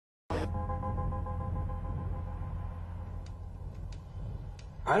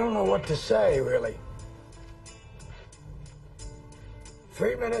I don't know what to say, really.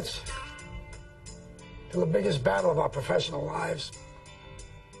 3 minutes to the biggest battle of our professional lives.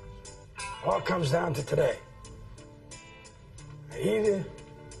 All comes down to today. Either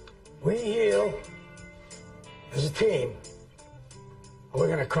we heal as a team, or we're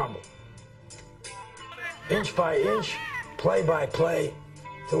gonna crumble. Inch by inch, play by play,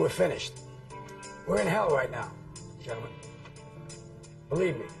 till we're finished. We're in hell right now, gentlemen.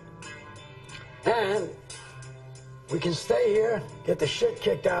 Believe me. And we can stay here, get the shit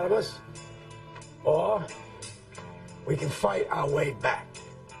kicked out of us, or we can fight our way back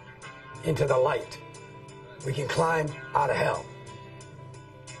into the light. We can climb out of hell.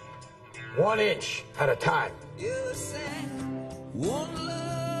 1 inch at a time. You say one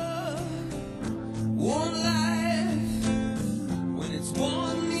love, one life, when it's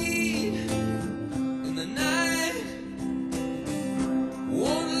one need in the night.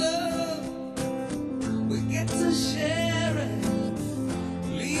 One love, we get to share it.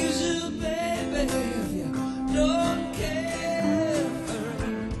 Leaves you, baby, if you don't care.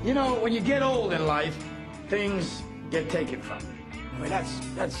 You know, when you get old in life, things get taken from you. I mean,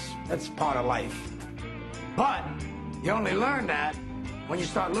 that's part of life. But you only learn that when you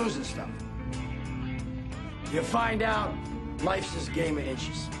start losing stuff. You find out life's this game of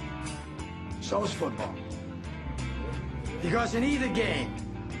inches. So is football. Because in either game,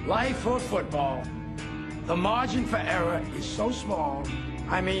 life or football, the margin for error is so small.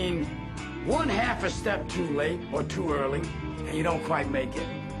 I mean, 1/2 a step too late or too early, and you don't quite make it.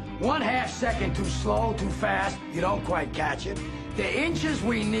 1/2 second too slow, too fast, you don't quite catch it. The inches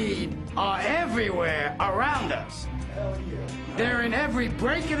we need are everywhere around us. Hell yeah. They're in every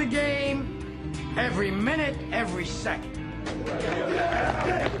break of the game, every minute, every second.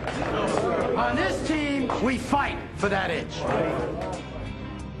 On this team, we fight for that inch.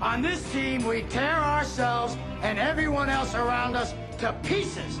 On this team, we tear ourselves and everyone else around us to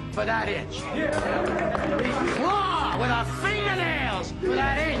pieces for that inch. We claw with our fingernails for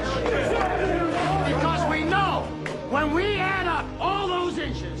that inch. Because we know when we add up all those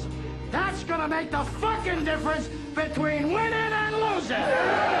inches, that's gonna make the fucking difference between winning and losing.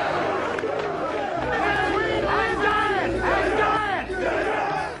 I'm dying! I'm dying!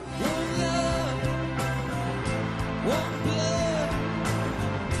 One love, one blood,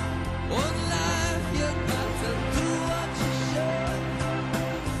 one life, you got to do what you should.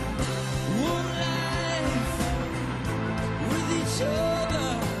 One life with each other,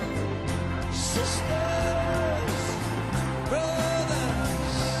 sisters,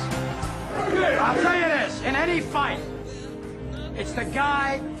 brothers. I'll tell you this, in any fight, it's the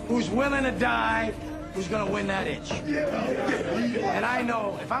guy who's willing to die who's gonna win that inch. And I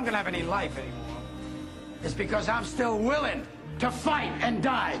know if I'm gonna have any life anymore, it's because I'm still willing to fight and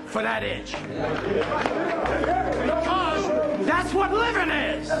die for that inch. Because that's what living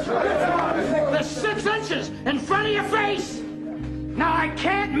is. The 6 inches in front of your face. Now, I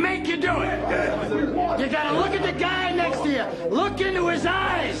can't make you do it. You gotta look at the guy next to you. Look into his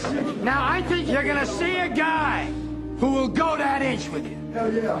eyes. Now, I think you're gonna see a guy who will go that inch with you.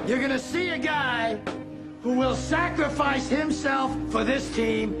 Hell yeah. You're gonna see a guy who will sacrifice himself for this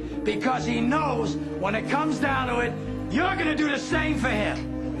team because he knows when it comes down to it, you're gonna do the same for him.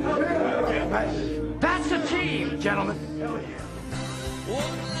 That's a team, gentlemen.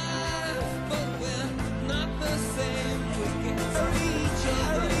 One life, but we're not the same. We can carry each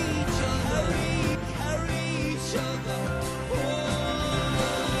other, carry each other.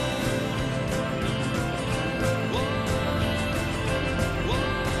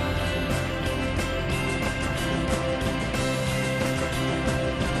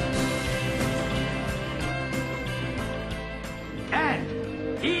 And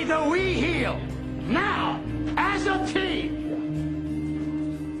either we heal now as a team,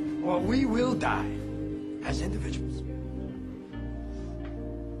 or we will die as individuals.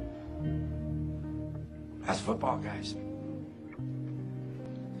 That's football, guys.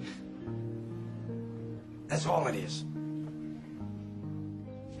 That's all it is.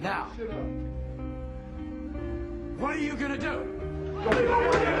 Now, what are you gonna do?